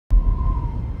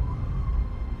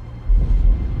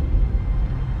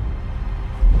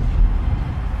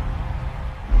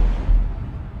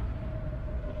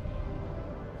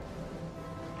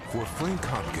Frank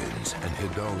Hopkins and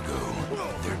Hidalgo,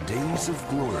 their days of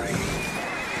glory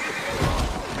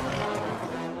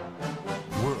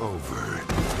were over.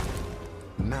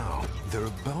 Now, they're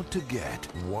about to get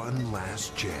one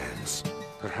last chance.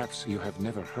 Perhaps you have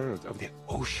never heard of the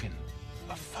Ocean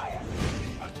of Fire.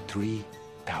 A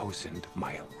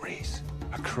 3,000-mile race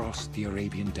across the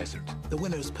Arabian desert. The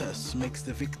winner's purse makes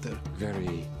the victor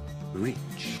very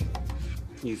rich.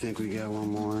 You think we got one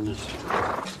more in us?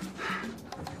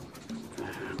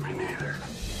 Me neither.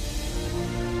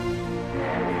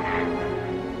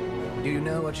 Do you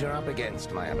know what you're up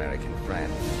against, my American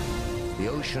friend? The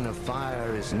Ocean of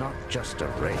Fire is not just a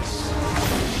race.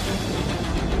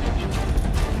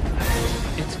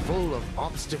 It's full of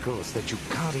obstacles that you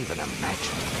can't even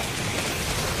imagine.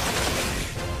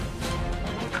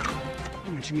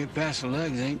 Once you get past the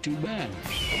legs, it ain't too bad.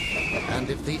 And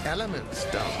if the elements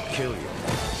don't kill you,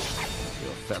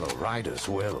 your fellow riders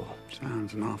will.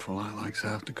 Sounds an awful lot like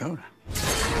South Dakota.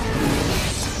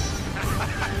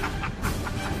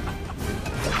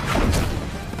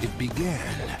 It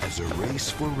began as a race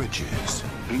for riches.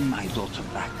 Bring my daughter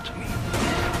back to me.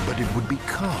 But it would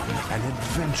become an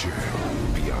adventure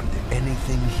beyond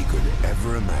anything he could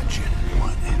ever imagine.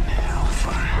 What in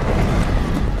hellfire?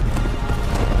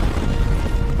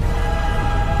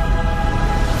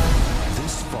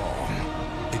 This fall,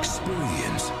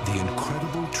 experience the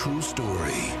incredible true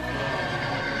story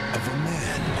of a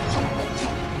man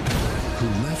who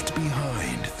left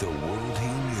behind the world he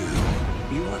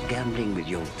knew. You are gambling with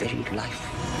your very life.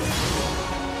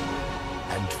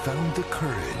 And found the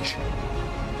courage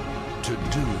to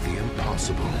do the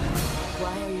impossible.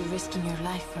 Why are you risking your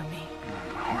life for me?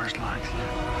 My horse likes it.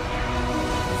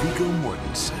 Viggo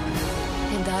Mortensen.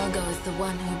 Hidalgo is the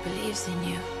one who believes in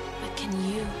you. But can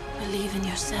you believe in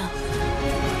yourself?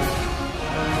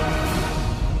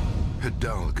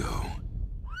 Hidalgo.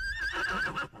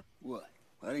 What?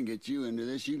 I didn't get you into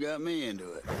this, you got me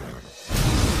into it.